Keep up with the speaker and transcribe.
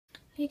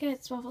Hey guys,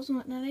 it's Waffles and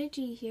Whatnot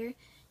IG here,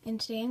 and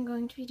today I'm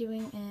going to be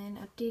doing an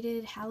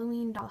updated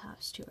Halloween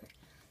dollhouse tour.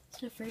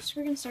 So first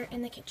we're going to start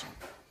in the kitchen.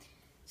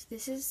 So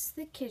this is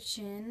the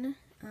kitchen.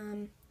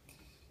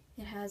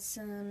 It has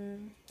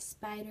some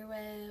spider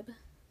web,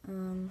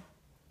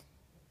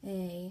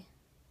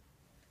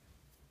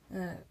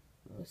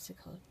 what's it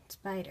called?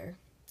 Spider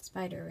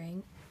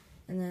ring,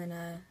 and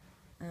then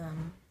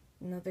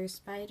another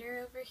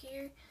spider over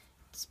here,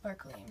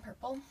 sparkly and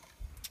purple.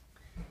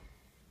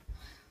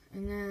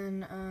 And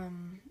then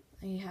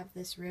you have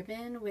this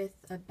ribbon with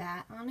a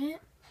bat on it.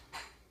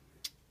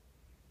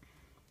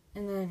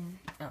 And then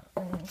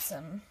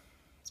some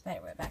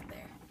spiderweb back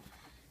there.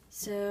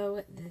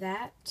 So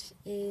that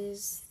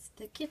is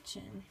the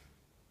kitchen.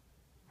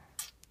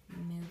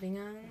 Moving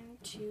on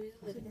to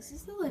the living room. This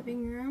is the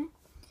living room.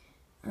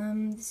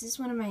 This is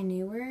one of my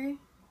newer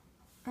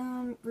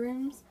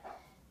rooms.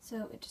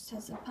 So it just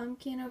has a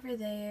pumpkin over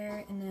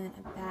there and then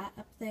a bat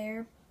up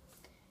there.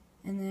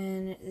 And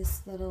then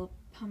this little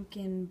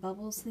pumpkin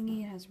bubbles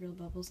thingy. It has real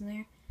bubbles in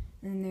there.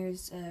 And then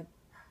there's a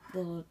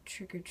little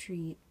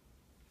trick-or-treat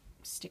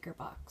sticker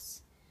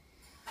box.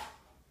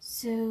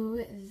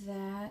 So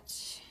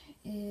that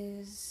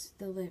is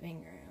the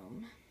living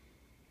room.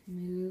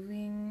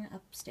 Moving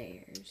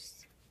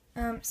upstairs.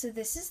 So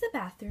this is the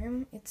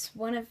bathroom. It's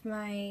one of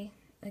my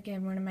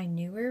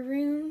newer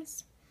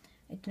rooms.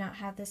 I did not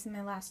have this in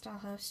my last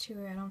dollhouse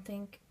tour, I don't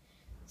think.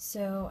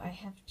 So I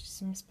have just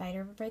some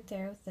spider right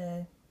there with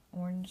the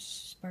orange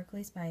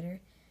sparkly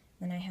spider.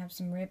 Then I have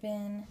some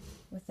ribbon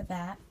with the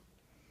bat.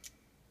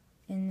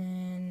 And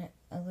then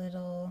a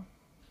little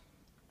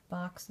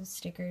box of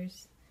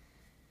stickers.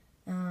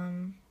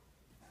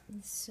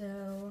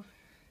 So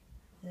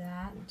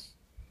that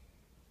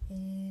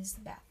is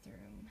the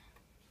bathroom.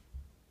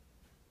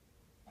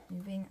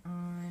 Moving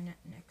on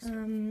next.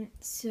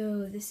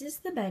 So this is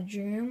the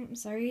bedroom.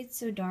 Sorry it's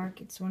so dark.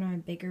 It's one of my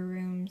bigger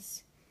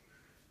rooms,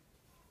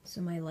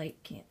 so my light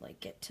can't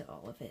get to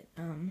all of it.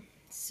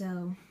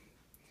 So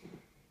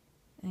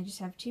I just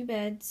have two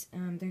beds.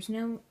 There's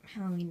no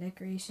Halloween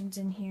decorations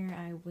in here.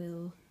 I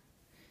will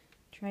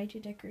try to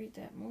decorate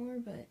that more,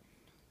 but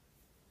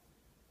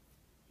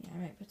yeah, I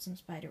might put some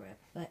spider web.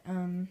 But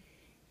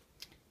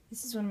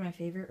this is one of my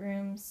favorite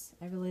rooms.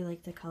 I really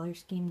like the color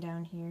scheme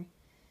down here.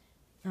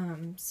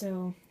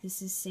 So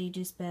this is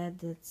Sage's bed,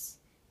 that's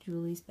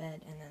Julie's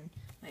bed, and then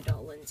my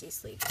doll Lindsay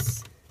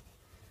sleeps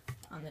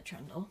on the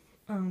trundle.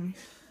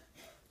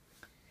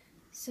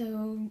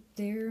 So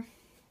they're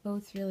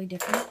both really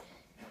different.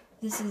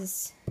 This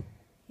is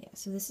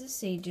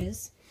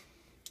Sage's,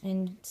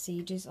 and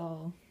Sage is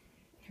all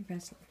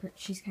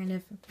she's kind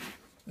of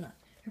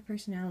her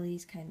personality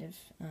is kind of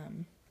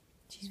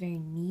she's very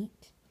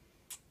neat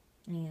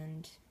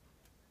and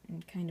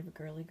kind of a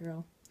girly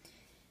girl.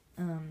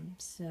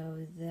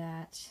 So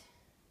that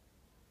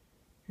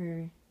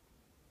her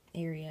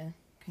area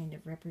kind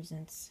of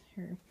represents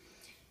her.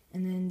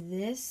 And then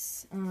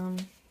this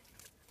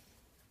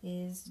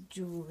is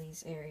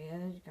Julie's area.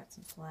 You've got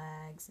some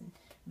flags and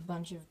a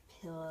bunch of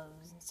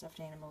pillows and stuffed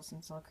animals, and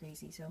it's all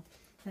crazy. So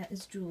that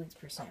is Julie's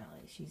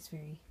personality. She's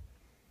very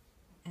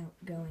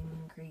outgoing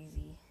and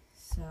crazy.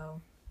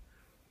 So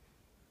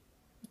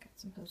got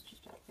some posters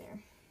back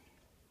there.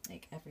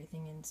 Like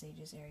everything in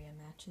Sage's area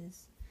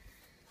matches.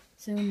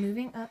 So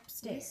moving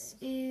upstairs,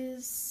 this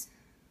is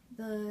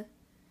the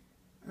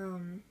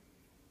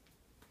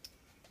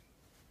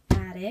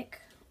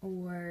attic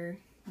or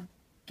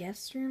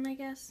guest room, I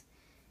guess.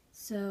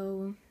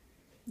 So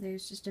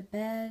there's just a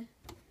bed,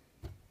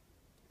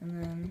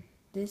 and then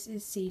this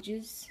is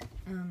Sage's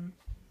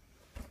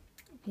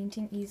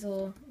painting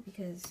easel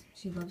because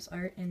she loves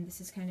art, and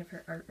this is kind of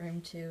her art room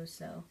too.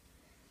 So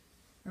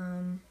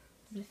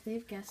if they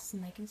have guests,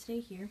 then they can stay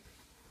here.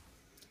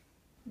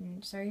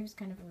 Sorry, it was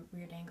kind of a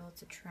weird angle.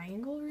 It's a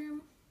triangle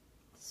room.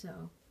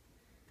 So,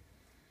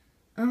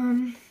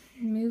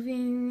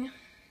 moving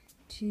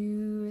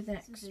to the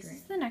next room. This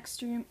is the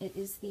next room. It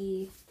is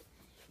the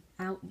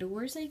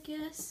outdoors, I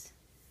guess.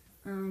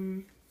 I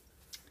don't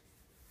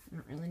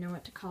really know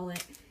what to call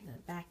it. The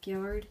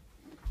backyard.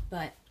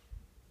 But,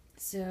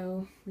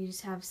 so, we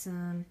just have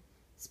some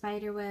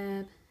spider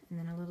web, and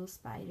then a little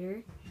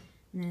spider,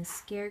 and then a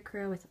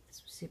scarecrow. I thought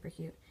this was super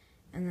cute.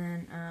 And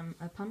then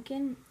a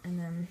pumpkin, and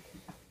then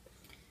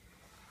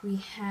we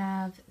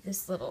have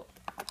this little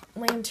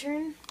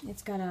lantern.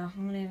 It's got a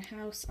haunted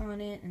house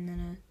on it, and then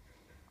a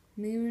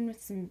moon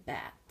with some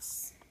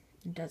bats.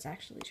 It does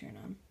actually turn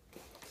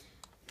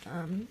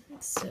on.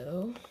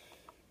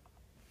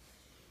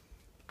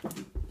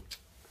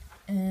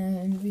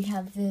 And we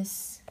have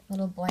this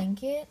little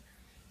blanket.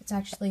 It's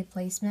actually a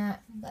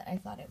placemat, but I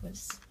thought it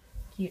was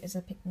cute as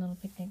a little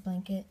picnic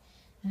blanket.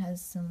 It has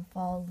some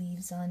fall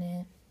leaves on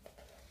it.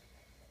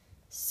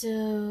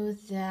 So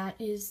that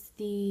is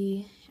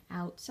the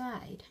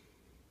outside.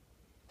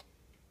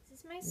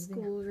 This is my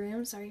school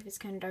room. Sorry if it's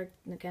kind of dark.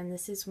 Again,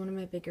 this is one of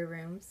my bigger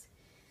rooms.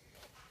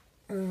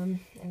 And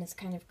it's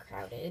kind of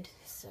crowded,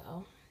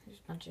 so there's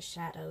a bunch of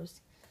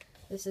shadows.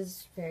 This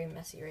is very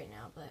messy right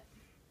now, but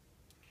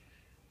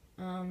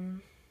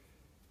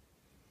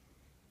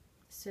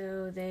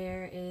So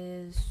there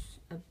is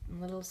a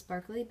little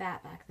sparkly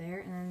bat back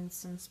there, and then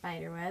some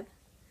spider web.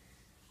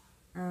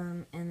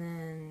 And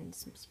then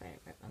some spider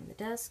web on the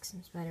desk,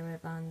 some spider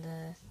web on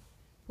the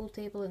pool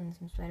table, and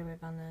some spider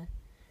web on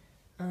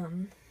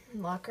the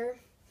locker.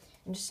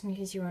 And just in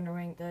case you were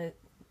wondering,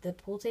 the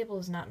pool table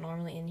is not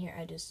normally in here.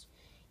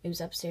 It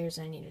was upstairs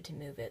and I needed to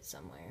move it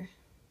somewhere.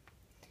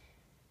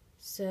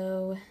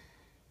 So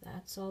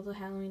that's all the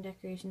Halloween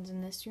decorations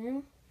in this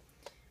room.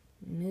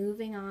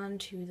 Moving on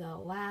to the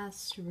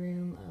last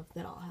room of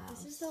the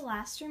dollhouse. This is the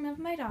last room of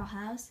my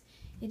dollhouse.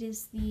 It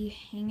is the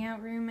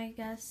hangout room, I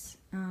guess,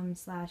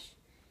 slash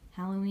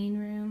Halloween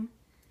room.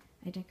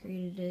 I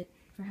decorated it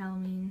for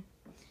Halloween,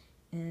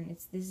 and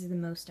this is the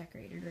most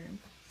decorated room.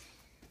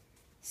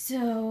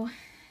 So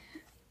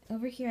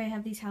over here I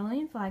have these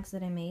Halloween flags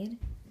that I made,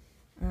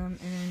 and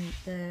then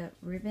the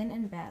ribbon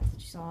and bats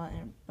that you saw in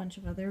a bunch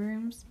of other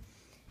rooms.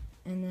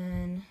 And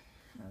then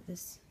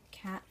this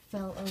cat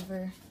fell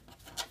over.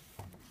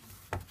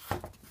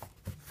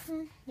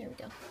 There we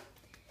go.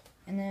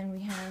 And then we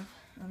have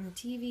on the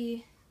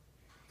TV,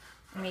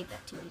 I made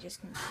that TV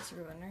just in case you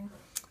were wondering.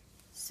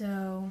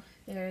 So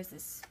there's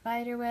this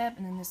spider web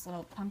and then this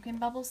little pumpkin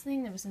bubbles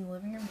thing that was in the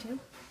living room too.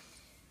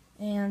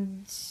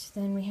 And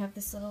then we have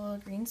this little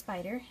green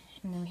spider,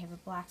 and then we have a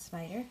black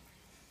spider.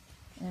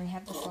 And then we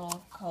have this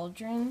little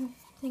cauldron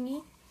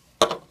thingy.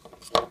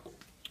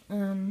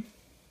 I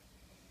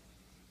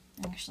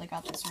actually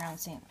got this around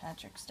St.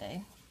 Patrick's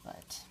Day,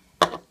 but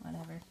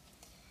whatever.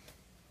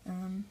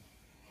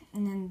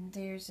 And then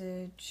there's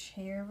a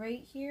chair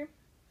right here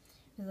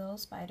with a little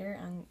spider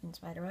in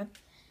spider web.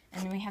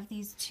 And then we have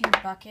these two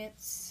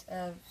buckets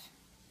of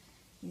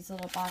these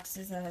little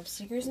boxes that have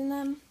stickers in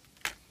them.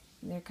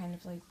 And they're kind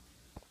of like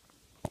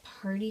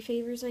party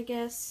favors, I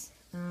guess.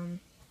 And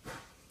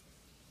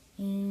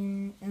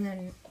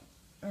then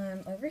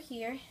over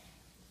here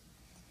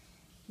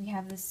we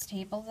have this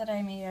table that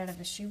I made out of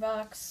a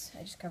shoebox.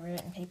 I just covered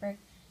it in paper.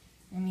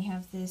 And we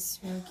have this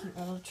really cute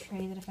little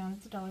tray that I found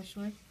at the dollar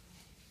store.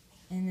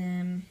 And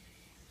then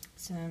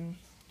some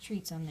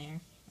treats on there.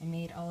 I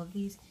made all of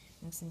these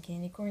and some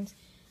candy corns.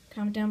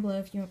 Comment down below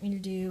if you want me to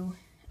do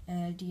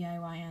a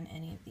DIY on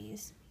any of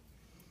these.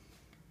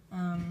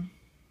 Well,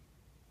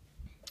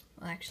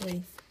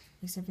 actually,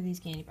 except for these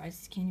candy bars.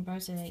 These candy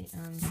bars, I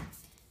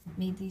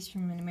made these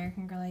from an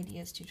American Girl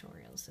Ideas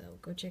tutorial, so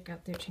go check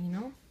out their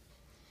channel.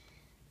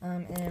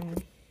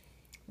 And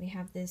we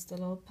have this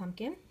little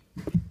pumpkin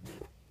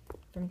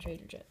from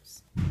Trader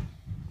Joe's.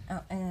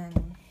 Oh,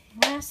 and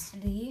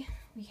lastly,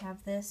 we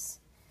have this.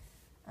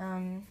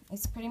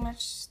 It's pretty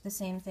much the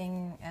same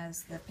thing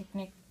as the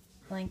picnic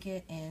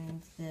blanket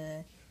and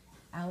the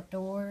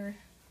outdoor,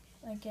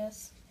 I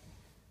guess,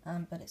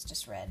 but it's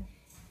just red.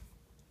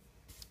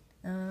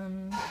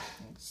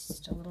 It's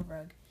just a little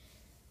rug.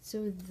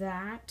 So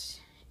that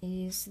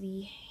is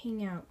the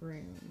hangout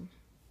room.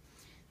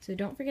 So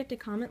don't forget to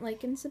comment,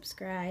 like, and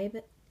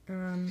subscribe.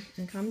 And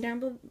comment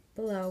down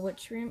below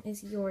which room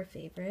is your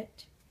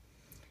favorite.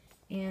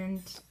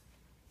 And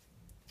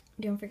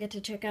don't forget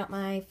to check out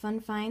my Fun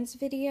Finds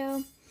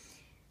video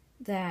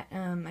that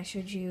I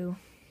showed you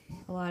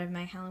a lot of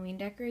my Halloween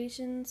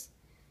decorations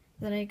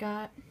that I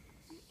got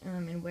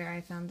and where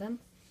I found them.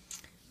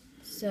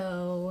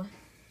 So,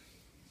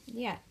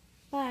 yeah,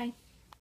 bye.